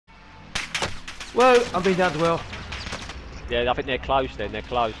Whoa, I've been down as well. Yeah, I think they're close then, they're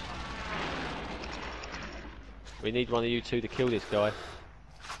close. We need one of you two to kill this guy.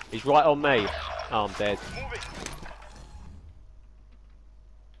 He's right on me. Oh, I'm dead.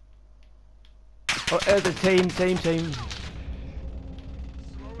 Oh, there's a team.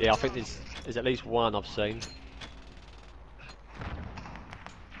 Yeah, I think there's at least one I've seen.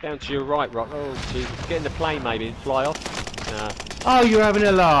 Down to your right, Rock. Oh, Jesus. Get in the plane maybe and fly off. Nah. Oh, you're having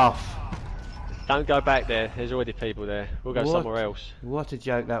a laugh. Don't go back there. There's already people there. We'll go somewhere else. What a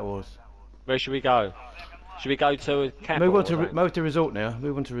joke that was. Where should we go? Should we go to a camp? Move on to resort now.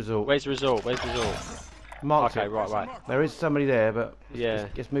 Move on to resort. Where's the resort? Where's the resort? Marked okay, it. right. There is somebody there, but yeah.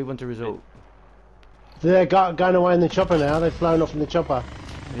 Just move on to resort. They're going away in the chopper now. They've flown off in the chopper.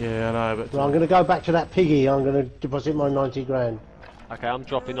 Yeah, I know, but... Well, I'm going to go back to that piggy. I'm going to deposit my 90 grand. Okay, I'm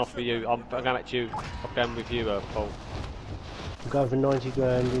dropping off for you. I'm going back to you. I'm going with you, Paul. I'm going for 90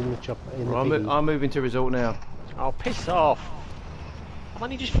 grand in the chopper. I'm moving to resort now. Oh, piss off! I've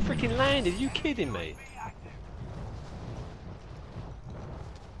only just freaking landed. Are you kidding me?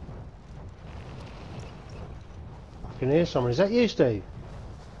 I can hear someone. Is that you, Steve?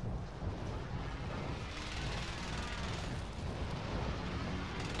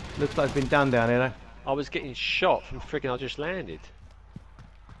 Looks like it's been done down here, though. I was getting shot from freaking I just landed.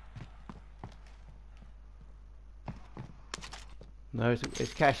 No,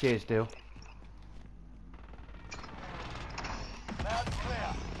 it's cash here still.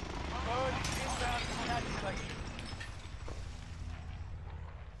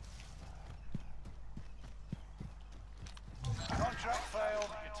 Contract failed,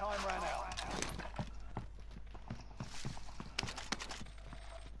 your time ran out.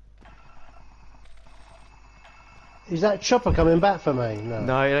 Is that chopper coming back for me? No.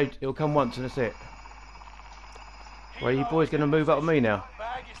 No, it'll come once and that's it. Well, you boys going to move up with me now?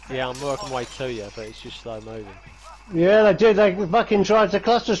 Yeah, I'm working my way to you, but it's just slow moving. Yeah, they did. They fucking tried to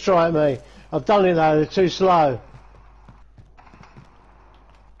cluster strike me. I've done it though. They're too slow.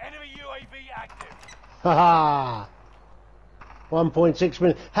 Enemy UAV active. Haha. 1.6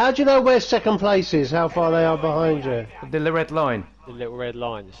 minutes. How do you know where second place is? How far they are behind you? The red line. The little red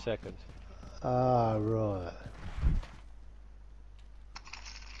line is second. Ah, right.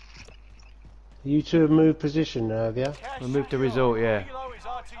 You two have moved position now, have you? We'll move to resort, yeah.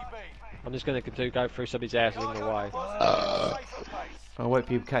 I'm just going to go through somebody's house in the way. I'll wait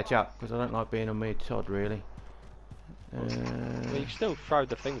for you to catch up, because I don't like being on me Todd, really. Well, you can still throw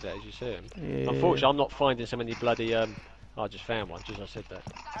the things out as you see them. Yeah. Unfortunately, I'm not finding so many bloody... I just found one, just as I said that.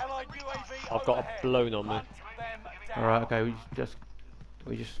 I've got a balloon on me. Alright, okay, we just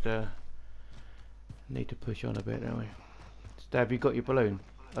need to push on a bit, don't we? Stab, you got your balloon?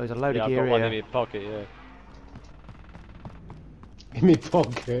 Oh, there's a load of gear I've got one here. in my pocket, yeah. In my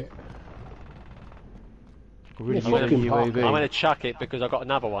pocket. Really I'm going to chuck it because I've got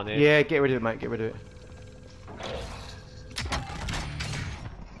another one here. Yeah, get rid of it, mate, get rid of it.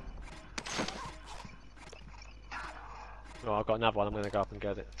 Oh, I've got another one, I'm going to go up and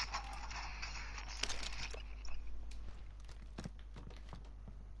get it.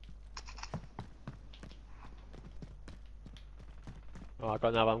 Oh, I've got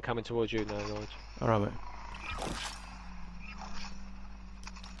another, I'm coming towards you now, Nigel. Alright, mate.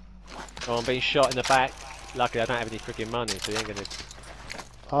 Oh, I'm being shot in the back. Luckily, I don't have any freaking money, so you ain't gonna...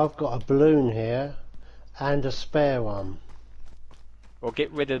 I've got a balloon here and a spare one. Well,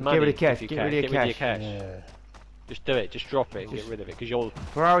 get rid of the money. Get rid of cash, if you get can. rid of your Get cash. rid of your cash. Yeah. Just do it, just drop it and get rid of it, because you'll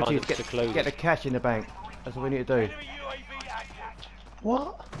Priority is find it secluded. get the cash in the bank. That's what we need to do.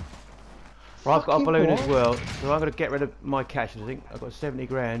 What? Right, I've got a Fucking balloon what? as well, so I'm going to get rid of my cash, I think. I've got 70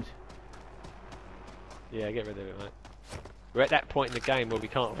 grand. Yeah, get rid of it, mate. We're at that point in the game where we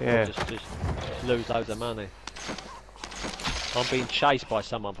can't afford to just lose loads of money. I'm being chased by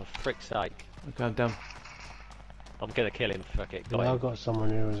someone, for frick's sake. Okay, I'm done. I'm gonna kill him, fuck it. Yeah, I've got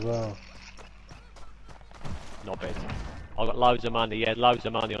someone here as well. Not bad. I've got loads of money, yeah, loads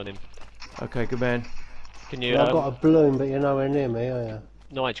of money on him. Okay, good man. Can you, Well, I've got a balloon, but you're nowhere near me, are you?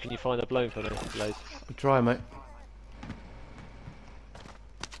 Nige, can you find a balloon for me, please? I'll try, mate.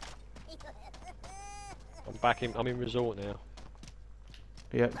 I'm back in, I'm in resort now.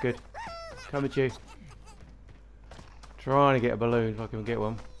 Yeah, good. Coming to you. Trying to get a balloon if I can get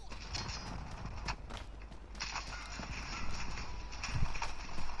one.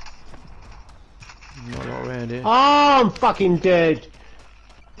 Not a lot around here. Oh, I'm fucking dead!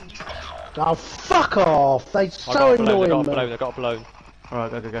 Oh, fuck off! They so annoying I got a balloon.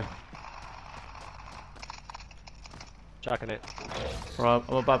 Alright, go. Chucking it. Right,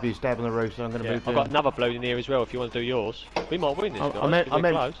 I'm above you, stab on the roof, so I'm going to Yeah, move I've down. got another balloon in here as well if you want to do yours. We might win this,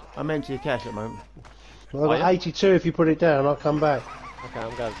 guys. I'm empty of cash at the moment. Well, I've got 82 if you put it down, I'll come back. Okay,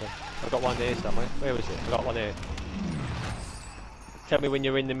 I'm going to. I've got one here somewhere. Where is it? I've got one here. Tell me when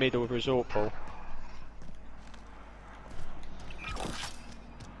you're in the middle of resort pool.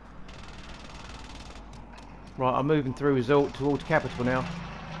 Right, I'm moving through resort towards capital now.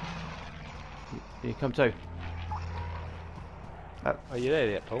 You come too. Are you there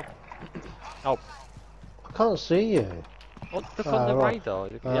yet, Paul? Oh, I can't see you. look on the right. radar,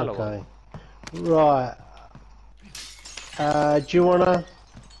 the yellow one. Okay. Right. Do you wanna...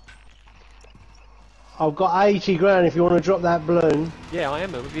 I've got 80 grand if you want to drop that balloon. Yeah, I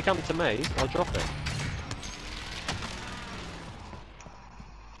am. If you come to me, I'll drop it.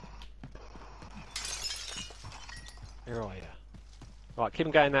 Where are you? Right, keep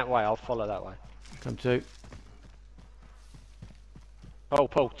them going that way. I'll follow that way. Come too. Oh,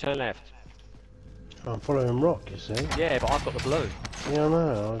 Paul, turn left. I'm following rock, you see. Yeah, but I've got the balloon. Yeah, I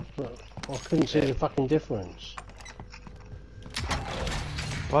know. I couldn't see the fucking difference.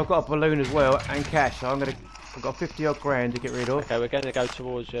 Well, I've got a balloon as well and cash, so I've got 50 odd grand to get rid of. Okay, we're going to go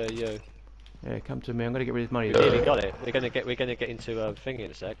towards you. Yeah, come to me. I'm going to get rid of this money. We nearly got it. We're going to get into a thing in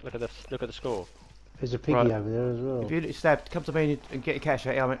a sec. Look at the score. There's a piggy Right. over there as well. If you stab, come to me and get your cash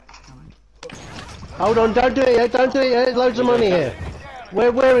out, mate. Hold on, don't do it yet, don't do it yet. There's loads of money here. Where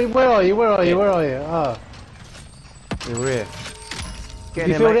are you? Where are you? Where are you? Ah. Yeah, we're here. Get You in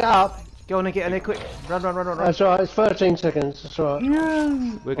there, filled mate. it up? Go on and get in there quick. Run. That's right, it's 13 seconds, that's right. We're Right,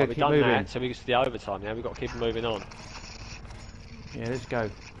 going to we've keep done moving. that, so we get to the overtime now. We've got to keep moving on. Yeah, let's go.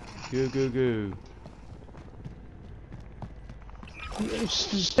 Go.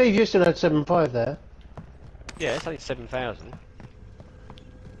 Steve, you still had 7.5 there. Yeah, it's only 7,000.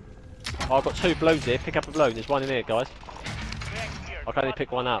 Oh, I've got 2 balloons here. Pick up a balloon. There's one in here, guys. I can only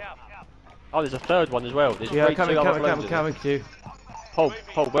pick one up. Oh, there's a third one as well. There's Yeah, two other balloons in there. coming to you. Paul,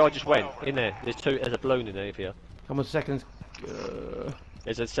 where I just went, in there. There's a balloon in there for you. Come on, seconds.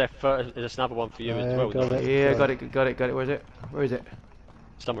 There's another one for you as well. got it. Yeah, got it. Where is it?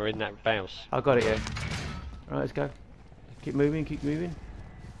 Somewhere in that bounce. I got it, yeah. Right, let's go. Keep moving.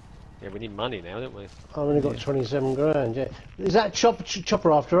 Yeah, we need money now, don't we? I've only got 27 grand, yeah. Is that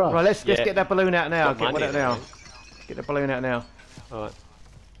chopper after us? Right, let's Yeah. get that balloon out now. Got Get one money out in now. there. Get the balloon out now. Alright.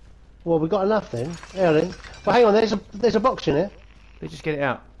 Well, we got enough then. Yeah, then. But hang on, there's a box in here. Let's just get it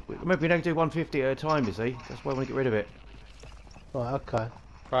out. Remember, we don't do 150 at a time, you see. That's why I want to get rid of it. Right, okay.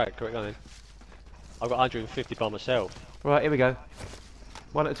 Right, correct on then. I've got 150 by myself. Right, here we go.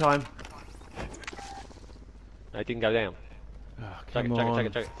 One at a time. No, it didn't go down. Oh, Check come on.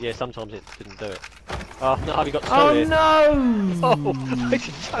 it. Yeah, sometimes it didn't do it. Oh, no, have you got 2 Oh here? no! Oh, I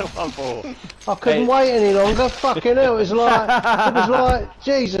just don't want for. I couldn't Hey. wait any longer. Fucking hell, it was like,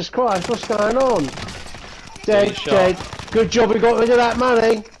 Jesus Christ, what's going on? Dead. Good job we got rid of that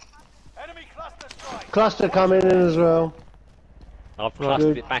money. Enemy cluster strike. Cluster coming in as well. I've Right.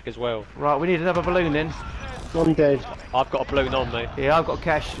 clustered it back as well. Right, we need another balloon then. I'm dead. I've got a balloon on me. Yeah, I've got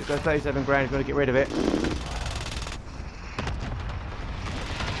cash. I've got 37 grand. I'm going to get rid of it.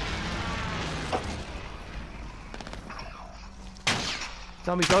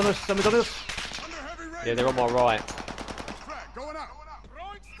 Somebody's on us. Under heavy rain. Yeah, they're on my right. Frag, going out.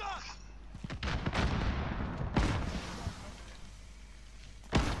 Throwing stuff.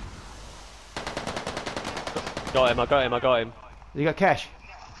 I got him. You got cash?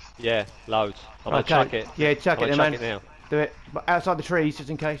 Yeah, loads. I'm Okay. gonna chuck it. Yeah, chuck I'm it then, gonna man. chuck it now. Do it. But outside the trees, just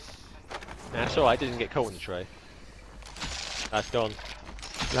in case. Nah, it's alright, it doesn't get caught in the tree. That's gone.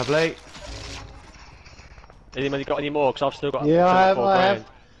 Lovely. Anybody got any more? Because I've still got Yeah, I 24 have. grand.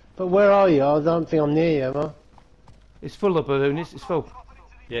 But where are you? I don't think I'm near you, am I? It's full of balloons. It's full.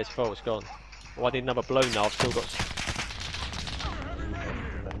 Yeah, it's full, it's gone. Oh, I need another balloon now, I've still got...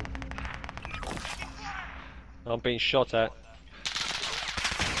 I'm being shot at.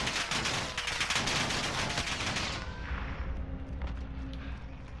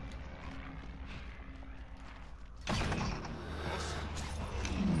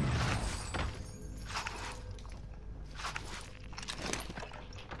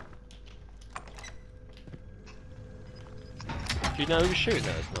 Do you know who was shooting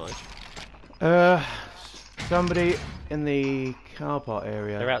at us, Nige? Somebody in the car park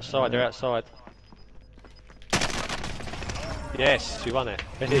area. They're outside. Yes, we won it.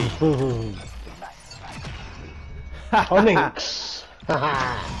 Onyx.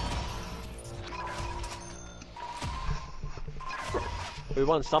 We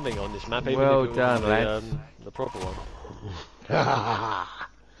won something on this map, even Well if it done, was lads. the proper one.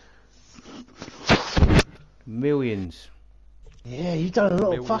 Millions. Yeah, you've done a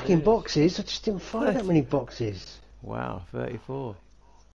lot of Million fucking years. boxes. I just didn't find that many boxes. Wow, 34.